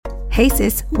Hey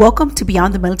sis, welcome to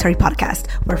Beyond the Military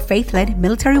podcast, where faith-led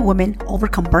military women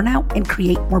overcome burnout and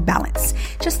create more balance.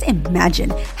 Just imagine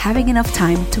having enough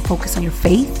time to focus on your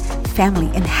faith, family,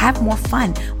 and have more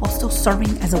fun while still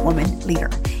serving as a woman leader.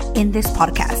 In this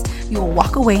podcast, you will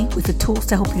walk away with the tools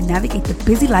to help you navigate the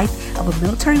busy life of a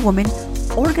military woman,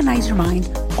 organize your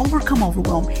mind, overcome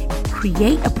overwhelm,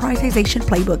 create a prioritization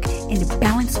playbook, and a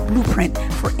balanced blueprint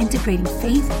for integrating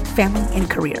faith, family, and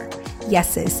career.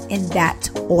 Yes, sis, in that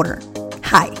order.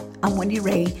 Hi, I'm Wendy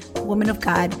Ray, woman of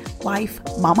God, wife,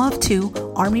 mama of two,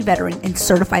 Army veteran, and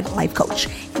certified life coach.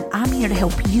 And I'm here to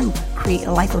help you create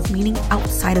a life of meaning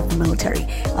outside of the military,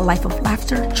 a life of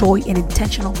laughter, joy, and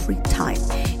intentional free time.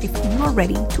 If you are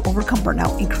ready to overcome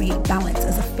burnout and create balance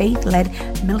as a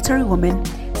faith-led military woman,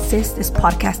 sis, this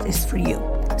podcast is for you.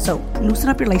 So loosen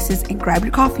up your laces and grab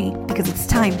your coffee because it's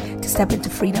time to step into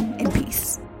freedom and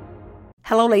peace.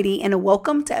 Hello, lady, and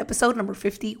welcome to episode number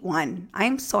 51. I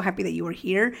am so happy that you are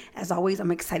here. As always,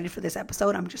 I'm excited for this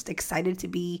episode. I'm just excited to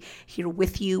be here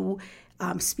with you,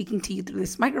 speaking to you through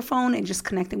this microphone and just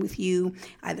connecting with you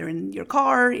either in your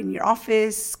car, in your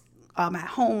office, at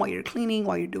home, while you're cleaning,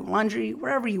 while you're doing laundry,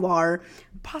 wherever you are,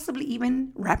 possibly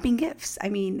even wrapping gifts. I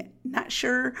mean, not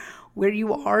sure where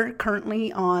you are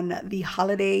currently on the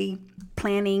holiday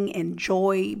planning and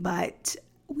joy, but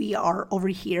we are over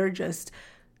here just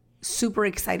super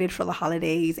excited for the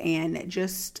holidays and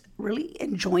just really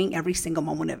enjoying every single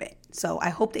moment of it. So I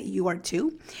hope that you are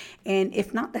too. And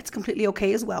if not, that's completely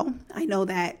okay as well. I know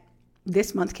that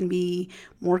this month can be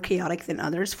more chaotic than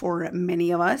others for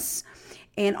many of us.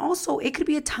 And also it could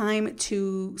be a time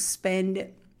to spend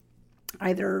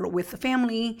either with the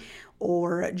family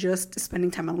or just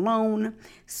spending time alone,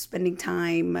 spending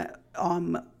time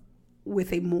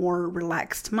with a more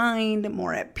relaxed mind,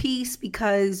 more at peace,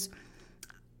 because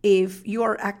if you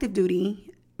are active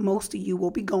duty, most of you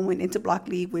will be going into block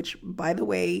leave, which, by the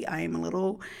way, I am a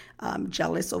little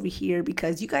jealous over here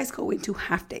because you guys go into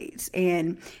half days.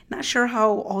 And not sure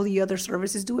how all the other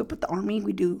services do it, but the Army,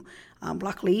 we do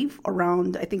block leave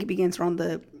around, I think it begins around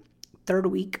the third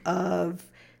week of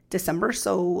December.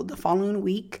 So the following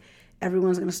week,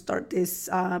 everyone's going to start this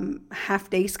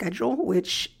half-day schedule,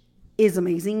 which is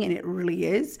amazing, and it really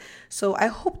is. So I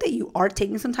hope that you are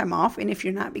taking some time off. And if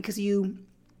you're not, because you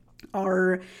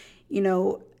are,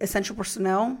 essential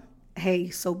personnel, hey,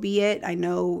 so be it. I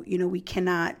know, we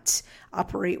cannot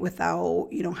operate without,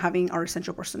 having our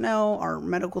essential personnel, our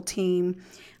medical team,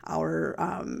 our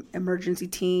emergency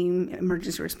team,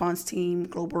 emergency response team,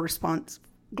 global response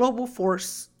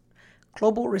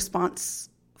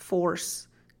force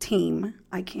team.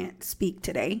 I can't speak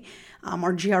today.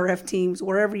 Our GRF teams,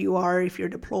 wherever you are, if you're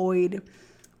deployed.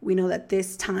 We know that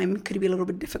this time could be a little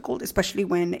bit difficult, especially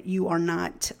when you are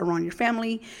not around your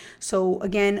family. So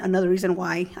again, another reason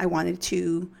why I wanted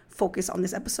to focus on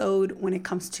this episode when it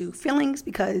comes to feelings,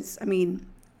 because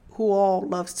who all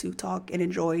loves to talk and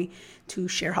enjoy to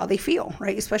share how they feel,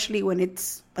 right? Especially when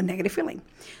it's a negative feeling.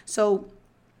 So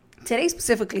today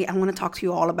specifically, I want to talk to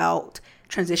you all about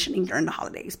transitioning during the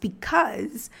holidays,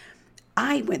 because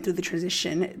I went through the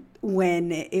transition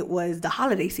when it was the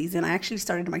holiday season. I actually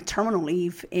started my terminal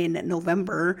leave in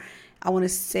November. I want to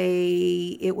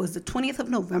say it was the 20th of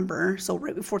November, so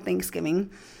right before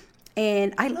Thanksgiving.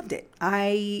 And I loved it.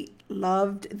 I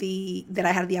loved that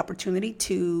I had the opportunity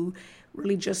to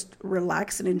really just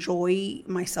relax and enjoy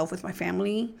myself with my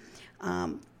family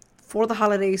for the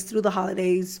holidays, through the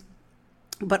holidays.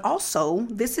 But also,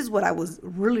 this is what I was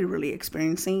really, really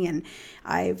experiencing. And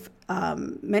I've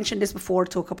mentioned this before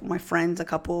to a couple of my friends, a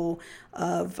couple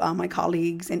of my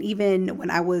colleagues. And even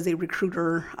when I was a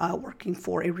recruiter working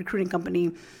for a recruiting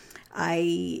company,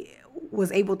 I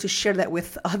was able to share that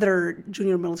with other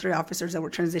junior military officers that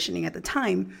were transitioning at the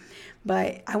time.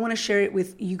 But I want to share it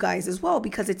with you guys as well,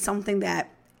 because it's something that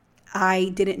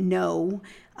I didn't know,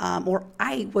 or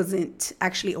I wasn't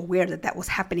actually aware that was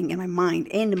happening in my mind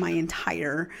and my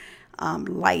entire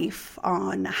life,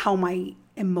 on how my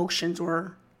emotions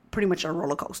were pretty much a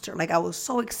roller coaster. Like, I was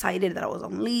so excited that I was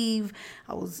on leave.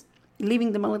 I was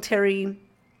leaving the military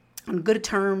on good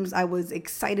terms. I was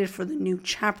excited for the new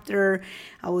chapter.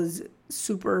 I was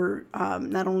super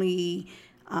not only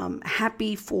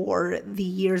happy for the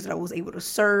years that I was able to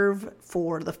serve,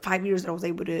 for the 5 years that I was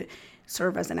able to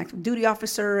serve as an active duty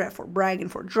officer at Fort Bragg and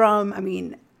Fort Drum.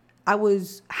 I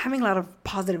was having a lot of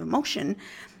positive emotion,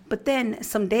 but then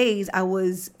some days I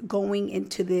was going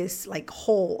into this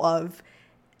hole of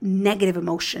negative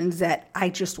emotions that I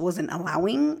just wasn't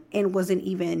allowing and wasn't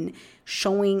even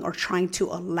showing or trying to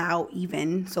allow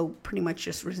even. So pretty much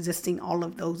just resisting all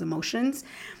of those emotions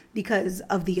because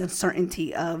of the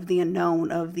uncertainty, of the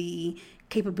unknown, of the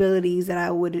capabilities that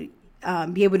I would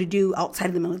be able to do outside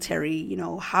of the military,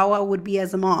 how I would be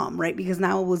as a mom, right? Because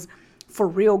now it was for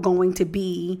real going to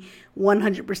be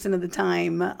 100% of the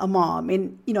time a mom.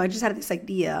 And, I just had this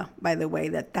idea, by the way,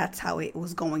 that that's how it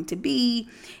was going to be.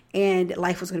 And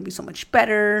life was going to be so much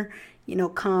better,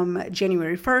 come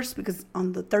January 1st, because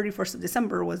on the 31st of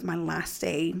December was my last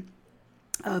day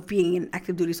of being an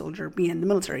active duty soldier, being in the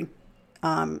military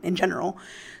in general.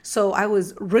 So I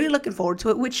was really looking forward to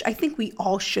it, which I think we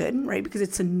all should, right? Because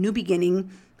it's a new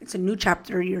beginning. It's a new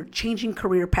chapter. You're changing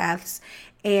career paths.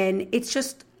 And it's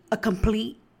just a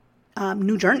complete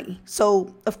new journey.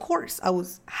 So, of course, I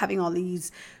was having all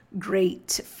these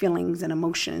great feelings and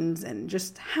emotions and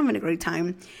just having a great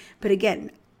time. But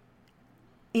again,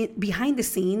 behind the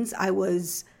scenes, I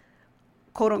was,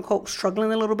 quote unquote,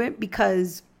 struggling a little bit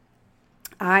because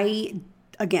I,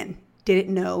 again,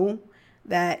 didn't know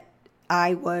that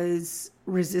I was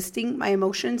resisting my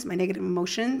emotions, my negative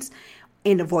emotions,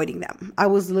 and avoiding them. I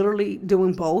was literally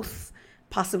doing both,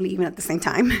 possibly even at the same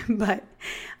time. But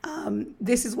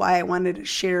this is why I wanted to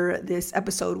share this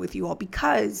episode with you all,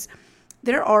 because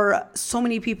there are so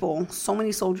many people, so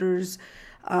many soldiers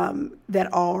that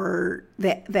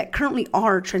currently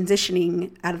are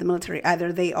transitioning out of the military.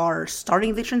 Either they are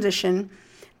starting the transition,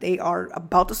 they are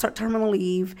about to start terminal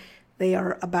leave, they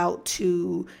are about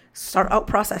to start out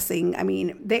processing. I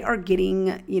mean, they are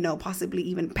getting, possibly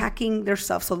even packing their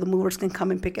stuff so the movers can come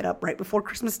and pick it up right before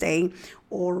Christmas Day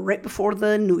or right before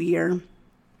the New Year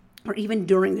or even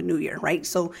during the New Year, right?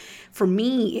 So for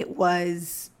me, it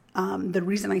was the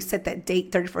reason I set that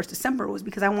date, 31st December, was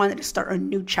because I wanted to start a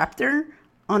new chapter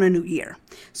on a new year.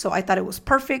 So I thought it was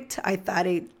perfect. I thought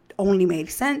it only made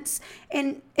sense,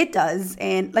 and it does.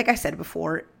 And like I said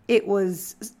before, it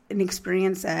was an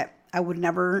experience that I would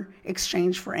never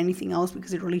exchange for anything else,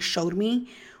 because it really showed me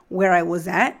where I was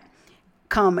at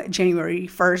come January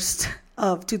 1st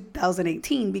of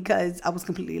 2018, because I was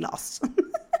completely lost.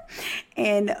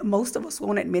 And most of us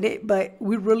won't admit it, but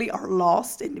we really are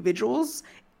lost individuals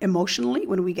emotionally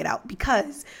when we get out,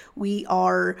 because we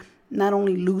are not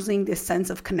only losing this sense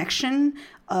of connection,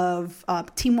 of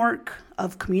teamwork,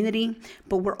 of community,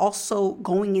 but we're also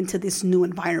going into this new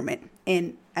environment.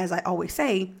 And as I always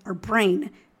say, our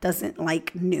brain doesn't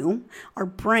like new. Our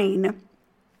brain,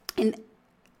 and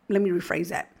let me rephrase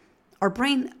that. Our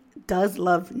brain does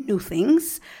love new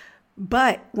things,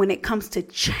 but when it comes to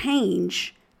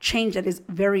change that is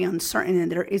very uncertain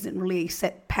and there isn't really a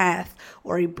set path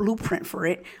or a blueprint for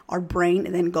it, our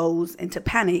brain then goes into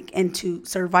panic, into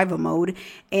survival mode.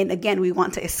 And again, we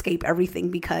want to escape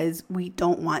everything because we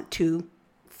don't want to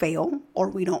fail, or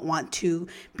we don't want to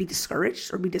be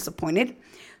discouraged or be disappointed.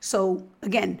 So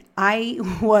again, I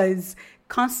was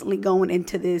constantly going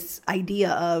into this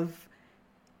idea of,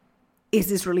 is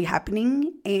this really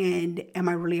happening? And am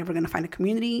I really ever going to find a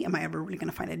community? Am I ever really going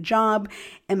to find a job?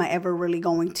 Am I ever really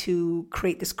going to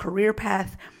create this career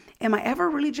path? Am I ever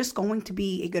really just going to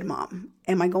be a good mom?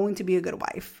 Am I going to be a good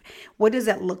wife? What does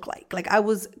that look like? Like, I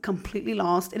was completely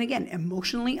lost. And again,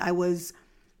 emotionally, I was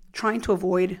trying to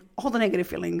avoid all the negative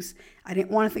feelings. I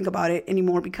didn't want to think about it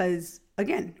anymore because,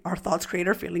 again, our thoughts create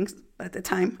our feelings. But at the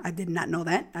time, I did not know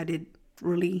that. I didn't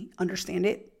really understand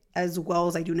it as well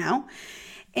as I do now.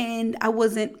 And I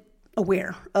wasn't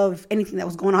aware of anything that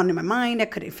was going on in my mind. I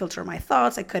couldn't filter my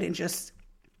thoughts. I couldn't just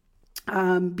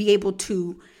be able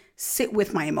to sit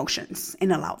with my emotions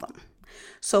and allow them.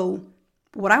 So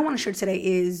what I want to share today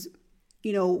is,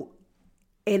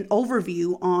 an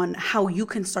overview on how you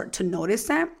can start to notice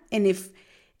that. And if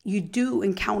you do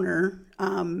encounter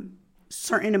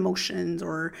certain emotions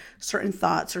or certain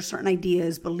thoughts or certain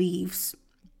ideas, beliefs,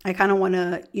 I kind of want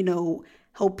to,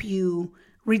 help you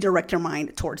redirect your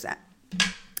mind towards that.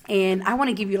 And I want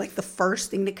to give you like the first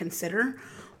thing to consider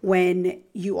when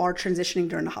you are transitioning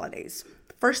during the holidays.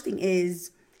 The first thing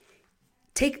is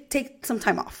take some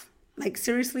time off. Like,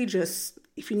 seriously, just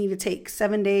if you need to take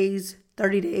 7 days,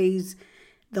 30 days,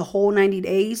 the whole 90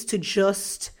 days to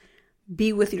just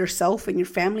be with yourself and your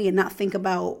family and not think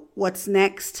about what's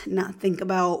next, not think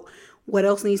about what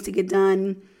else needs to get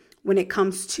done when it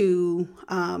comes to,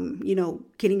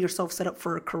 getting yourself set up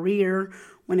for a career,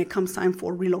 when it comes time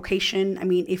for relocation. I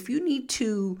mean, if you need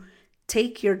to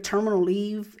take your terminal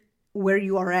leave where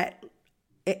you are at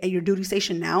your duty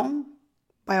station now,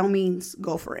 by all means,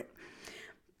 go for it.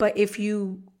 But if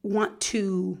you want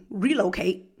to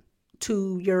relocate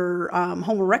to your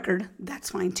home of record,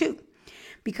 that's fine too.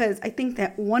 Because I think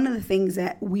that one of the things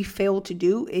that we fail to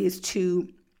do is to,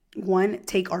 one,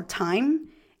 take our time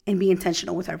and be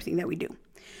intentional with everything that we do.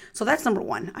 So that's number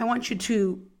one. I want you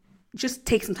to just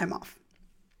take some time off.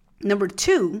 Number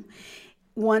two,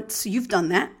 once you've done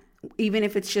that, even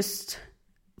if it's just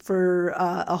for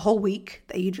a whole week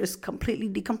that you just completely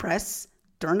decompress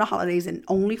during the holidays and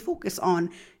only focus on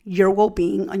your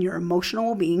well-being, on your emotional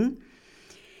well-being.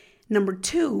 Number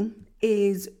 2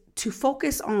 is to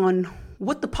focus on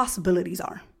what the possibilities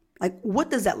are. Like, what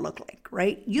does that look like,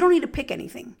 right? You don't need to pick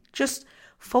anything. Just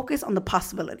focus on the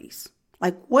possibilities.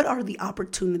 Like, what are the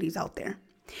opportunities out there?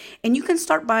 And you can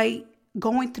start by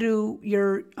going through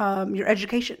your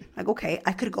education. Like, okay,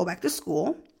 I could go back to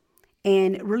school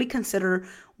and really consider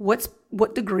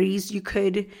what degrees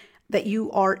that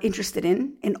you are interested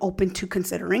in and open to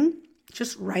considering.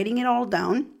 Just writing it all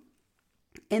down.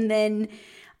 And then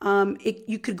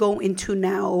you could go into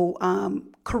now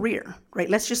career, right?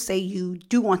 Let's just say you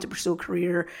do want to pursue a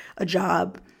career, a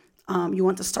job. You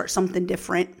want to start something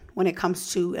different when it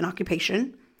comes to an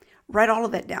occupation. Write all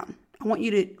of that down. I want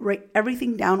you to write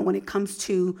everything down when it comes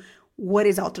to what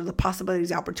is out there, the possibilities,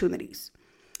 the opportunities.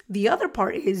 The other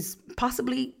part is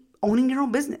possibly owning your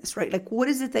own business, right? Like, what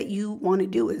is it that you want to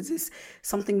do? Is this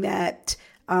something that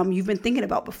you've been thinking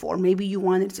about before? Maybe you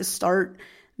wanted to start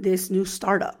this new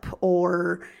startup,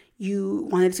 or you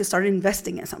wanted to start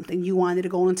investing in something. You wanted to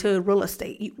go into real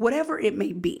estate, whatever it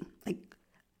may be. Like,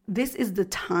 this is the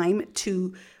time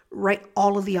to write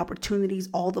all of the opportunities,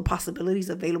 all the possibilities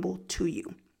available to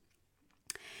you.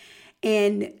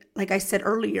 And like I said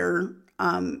earlier,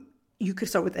 you could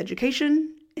start with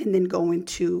education and then go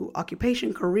into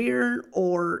occupation, career,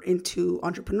 or into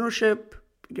entrepreneurship,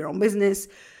 your own business,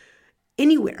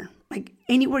 anywhere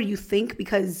you think,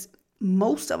 because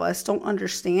most of us don't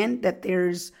understand that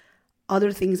there's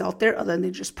other things out there other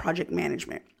than just project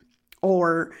management,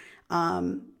 or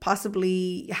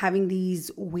possibly having these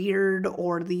weird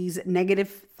or these negative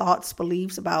thoughts,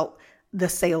 beliefs about the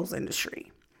sales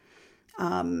industry.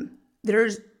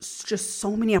 There's just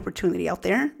so many opportunity out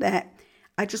there that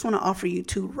I just want to offer you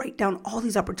to write down all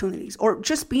these opportunities, or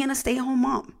just being a stay-at-home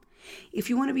mom. If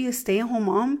you want to be a stay-at-home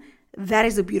mom, that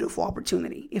is a beautiful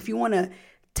opportunity. If you want to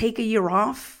take a year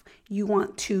off, you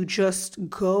want to just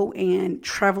go and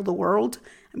travel the world.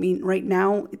 I mean, right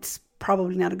now it's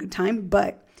probably not a good time,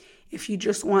 but if you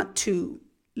just want to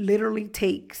literally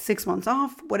take 6 months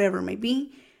off, whatever it may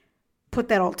be, put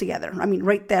that all together. I mean,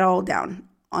 write that all down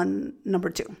on number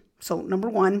 2. So number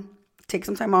 1, take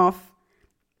some time off,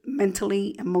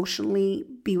 mentally, emotionally,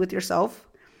 be with yourself.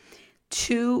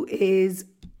 2 is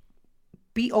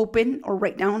be open, or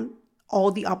write down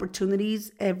all the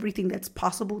opportunities, everything that's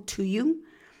possible to you,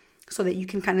 so that you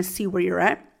can kind of see where you're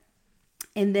at.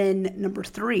 And then number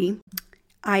 3,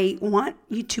 I want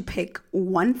you to pick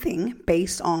one thing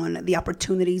based on the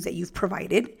opportunities that you've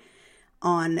provided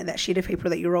on that sheet of paper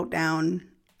that you wrote down,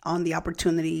 on the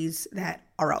opportunities that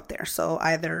are out there. So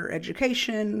either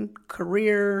education,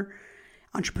 career,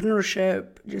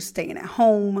 entrepreneurship, just staying at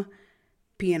home,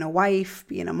 being a wife,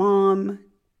 being a mom,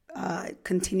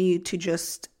 continue to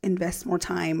just invest more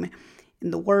time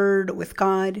in the Word, with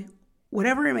God,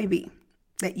 whatever it may be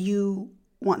that you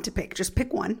want to pick. Just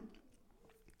pick one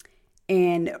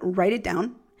and write it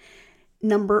down.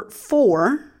 Number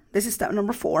 4, this is step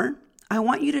number 4. I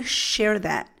want you to share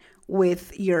that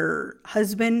with your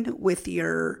husband, with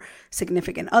your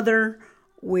significant other,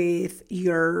 with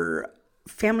your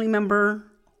family member,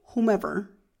 whomever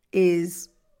is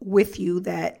with you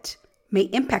that may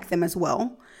impact them as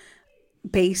well,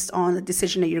 based on the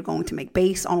decision that you're going to make,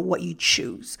 based on what you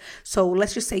choose. So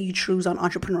let's just say you choose on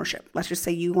entrepreneurship. Let's just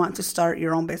say you want to start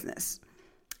your own business,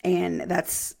 and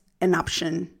that's an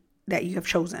option that you have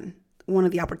chosen, one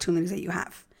of the opportunities that you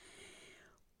have.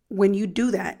 When you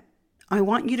do that, I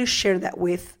want you to share that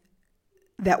with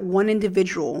that one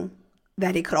individual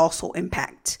that it could also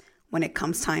impact when it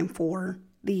comes time for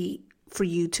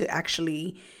you to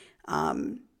actually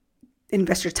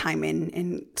invest your time in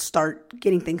and start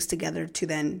getting things together to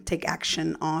then take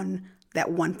action on that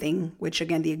one thing, which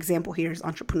again, the example here is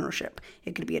entrepreneurship.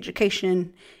 It could be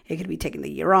education. It could be taking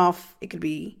the year off. It could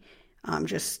be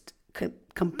just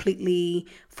completely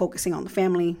focusing on the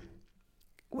family,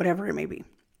 whatever it may be.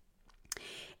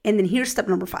 And then here's step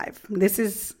number 5. This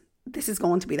is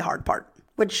going to be the hard part,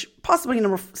 which possibly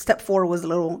step 4 was a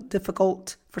little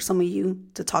difficult for some of you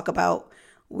to talk about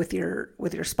with your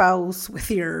spouse,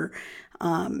 with your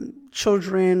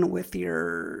children, with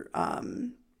your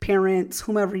parents,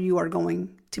 whomever you are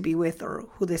going to be with, or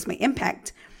who this may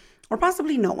impact, or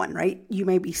possibly no one, right? You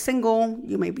may be single.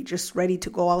 You may be just ready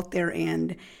to go out there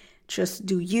and just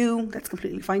do you. That's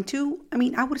completely fine too. I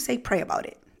mean, I would say pray about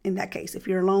it. In that case, if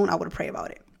you're alone, I would pray about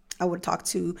it. I would talk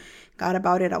to God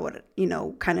about it. I would,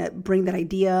 kind of bring that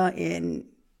idea and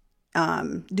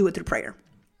do it through prayer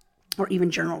or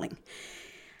even journaling.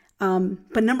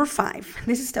 But number 5,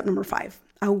 this is step number 5.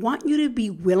 I want you to be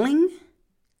willing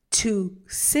to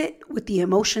sit with the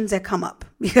emotions that come up.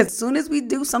 Because as soon as we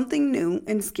do something new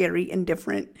and scary and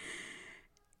different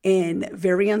and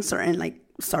very uncertain, like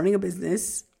starting a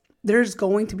business, there's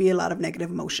going to be a lot of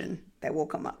negative emotion that will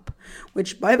come up.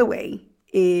 Which, by the way,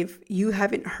 if you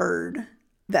haven't heard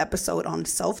the episode on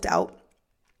self-doubt,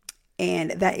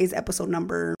 and that is episode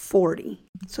number 40.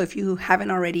 So if you haven't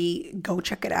already, go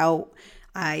check it out.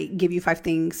 I give you 5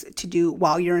 things to do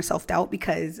while you're in self-doubt,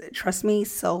 because trust me,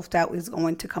 self-doubt is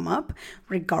going to come up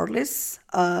regardless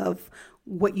of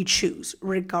what you choose,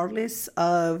 regardless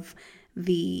of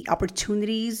the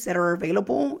opportunities that are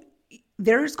available.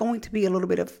 There's going to be a little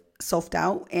bit of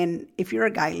self-doubt. And if you're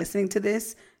a guy listening to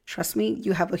this, trust me,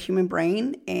 you have a human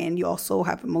brain and you also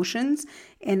have emotions,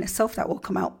 and self-doubt will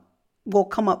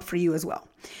come up for you as well.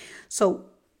 So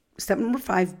step number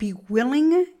 5, be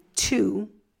willing to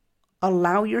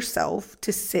allow yourself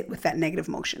to sit with that negative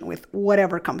emotion, with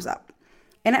whatever comes up.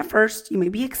 And at first, you may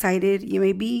be excited, you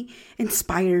may be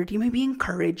inspired, you may be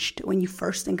encouraged when you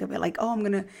first think of it, like, oh, I'm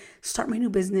going to start my new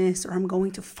business, or I'm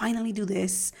going to finally do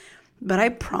this. But I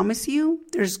promise you,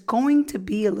 there's going to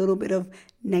be a little bit of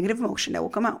negative emotion that will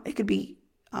come out. It could be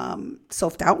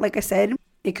self-doubt, like I said.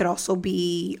 It could also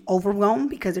be overwhelmed,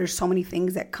 because there's so many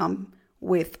things that come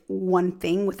with one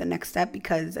thing, with the next step,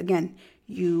 because again,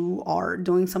 you are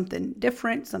doing something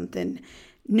different, something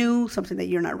new, something that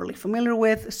you're not really familiar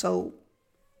with. So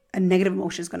a negative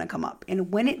emotion is going to come up.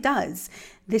 And when it does,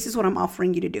 this is what I'm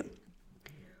offering you to do.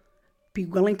 Be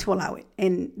willing to allow it.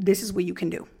 And this is what you can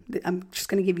do. I'm just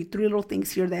going to give you 3 little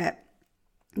things here that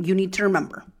you need to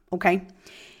remember. Okay.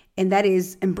 And that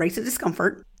is, embrace the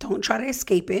discomfort. Don't try to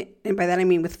escape it. And by that, I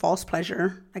mean with false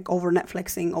pleasure, like over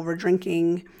Netflixing, over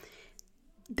drinking.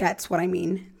 That's what I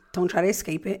mean. Don't try to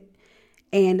escape it.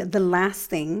 And the last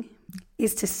thing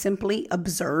is to simply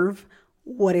observe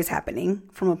what is happening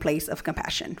from a place of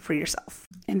compassion for yourself.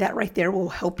 And that right there will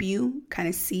help you kind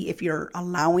of see if you're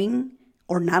allowing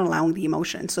or not allowing the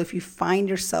emotion. So if you find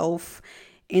yourself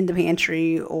in the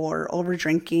pantry or over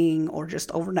drinking or just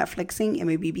over Netflixing, it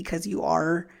may be because you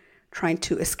are trying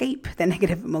to escape the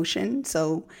negative emotion.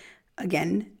 So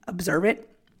again, observe it,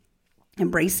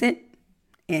 embrace it,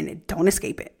 and don't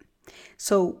escape it.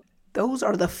 So those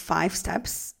are the 5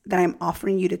 steps that I'm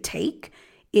offering you to take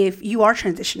if you are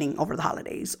transitioning over the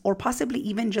holidays, or possibly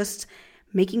even just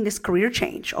making this career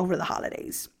change over the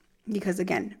holidays. Because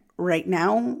again, right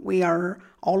now we are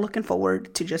all looking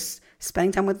forward to just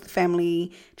spending time with the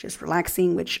family, just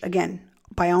relaxing, which again,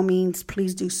 by all means,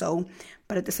 please do so.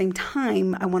 But at the same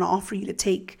time, I want to offer you to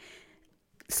take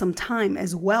some time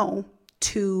as well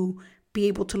to be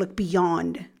able to look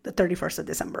beyond the 31st of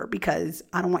December, because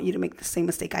I don't want you to make the same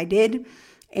mistake I did.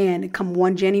 And come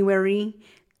 1 January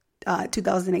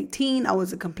 2018, I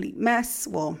was a complete mess.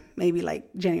 Well, maybe like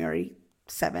January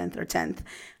 7th or 10th.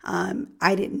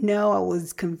 I didn't know. I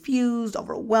was confused,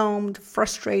 overwhelmed,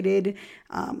 frustrated.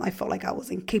 I felt like I was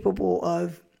incapable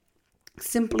of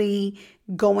simply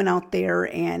going out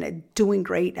there and doing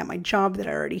great at my job that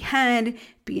I already had,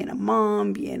 being a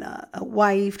mom, being a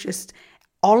wife, just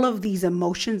all of these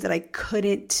emotions that I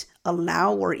couldn't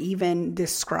allow or even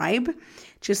describe,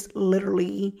 just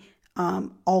literally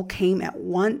all came at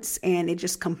once, and it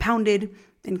just compounded.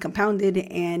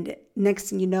 And next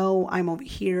thing you know, I'm over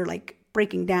here like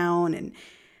breaking down and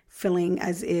feeling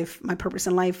as if my purpose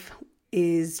in life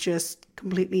is just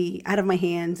completely out of my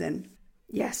hands. And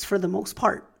yes, for the most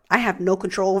part, I have no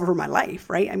control over my life,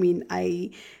 right? I mean,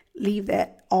 I leave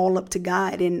that all up to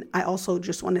God. And I also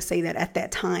just want to say that at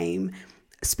that time,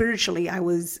 spiritually, I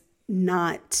was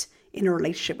not in a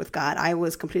relationship with God. I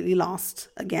was completely lost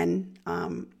again.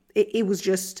 It was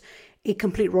just a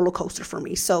complete roller coaster for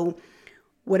me. So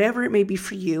whatever it may be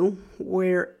for you,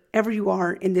 wherever you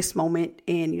are in this moment,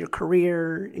 in your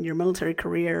career, in your military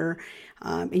career,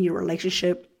 in your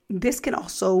relationship, this can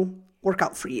also work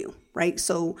out for you, right?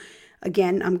 So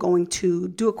again, I'm going to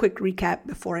do a quick recap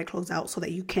before I close out so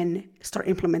that you can start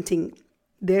implementing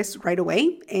this right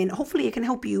away. And hopefully it can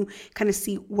help you kind of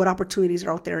see what opportunities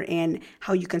are out there and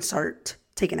how you can start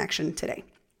taking action today.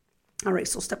 All right,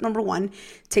 so step number 1,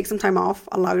 take some time off,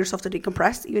 allow yourself to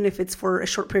decompress, even if it's for a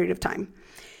short period of time.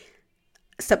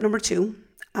 Step number 2,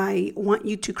 I want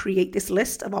you to create this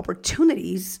list of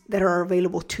opportunities that are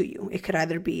available to you. It could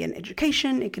either be in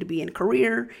education, it could be in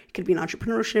career, it could be in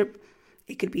entrepreneurship,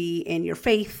 it could be in your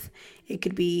faith, it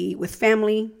could be with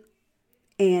family.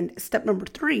 And step number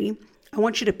 3, I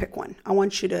want you to pick one. I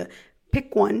want you to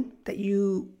pick one that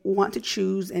you want to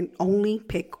choose and only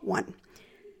pick one.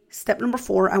 Step number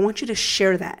 4, I want you to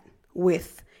share that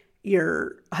with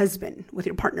your husband, with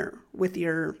your partner, with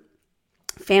your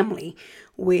family,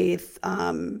 with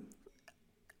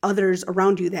others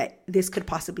around you that this could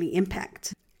possibly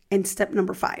impact. And step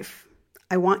number 5,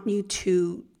 I want you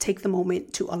to take the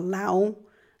moment to allow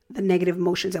the negative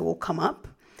emotions that will come up,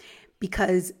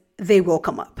 because they will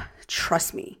come up.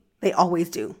 Trust me, they always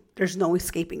do. There's no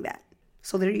escaping that.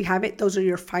 So there you have it. Those are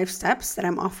your 5 steps that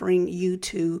I'm offering you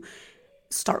to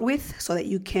start with so that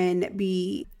you can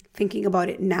be thinking about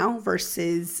it now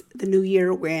versus the new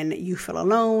year when you feel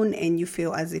alone and you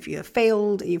feel as if you have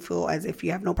failed and you feel as if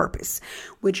you have no purpose.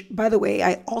 Which, by the way,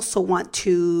 I also want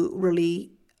to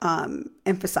really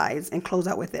emphasize and close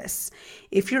out with this.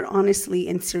 If you're honestly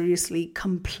and seriously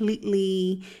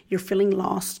you're feeling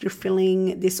lost, you're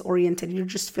feeling disoriented, you're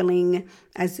just feeling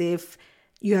as if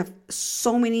you have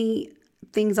so many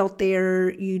things out there,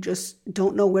 you just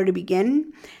don't know where to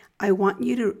begin, I want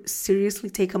you to seriously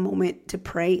take a moment to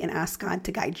pray and ask God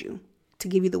to guide you, to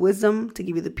give you the wisdom, to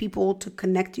give you the people, to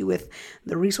connect you with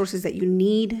the resources that you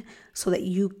need so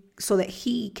that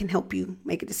He can help you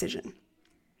make a decision.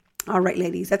 All right,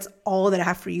 ladies, that's all that I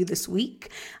have for you this week.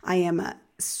 I am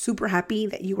super happy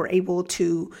that you were able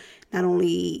to not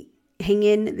only hang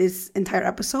in this entire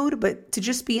episode, but to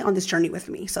just be on this journey with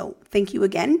me. So thank you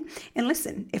again. And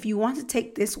listen, if you want to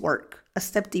take this work a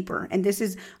step deeper and this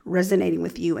is resonating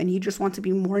with you and you just want to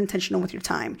be more intentional with your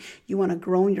time, you want to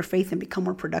grow in your faith and become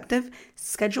more productive,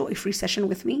 schedule a free session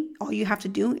with me. All you have to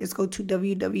do is go to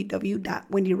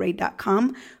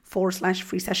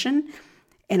www.wendyray.com/free session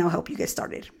and I'll help you get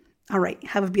started. All right.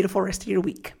 Have a beautiful rest of your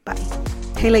week. Bye.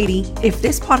 Hey, lady, if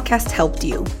this podcast helped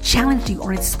you, challenged you,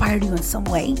 or inspired you in some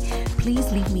way, please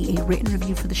leave me a written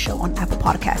review for the show on Apple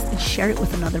Podcasts and share it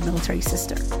with another military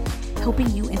sister.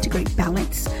 Helping you integrate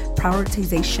balance,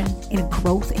 prioritization, and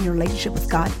growth in your relationship with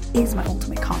God is my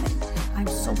ultimate calling. I'm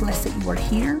so blessed that you are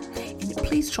here, and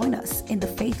please join us in the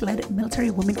Faith-Led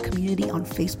Military Women community on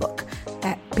Facebook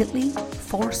at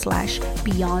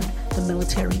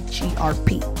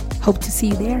bit.ly/BeyondTheMilitaryGRP. Hope to see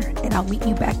you there, and I'll meet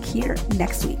you back here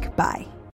next week. Bye.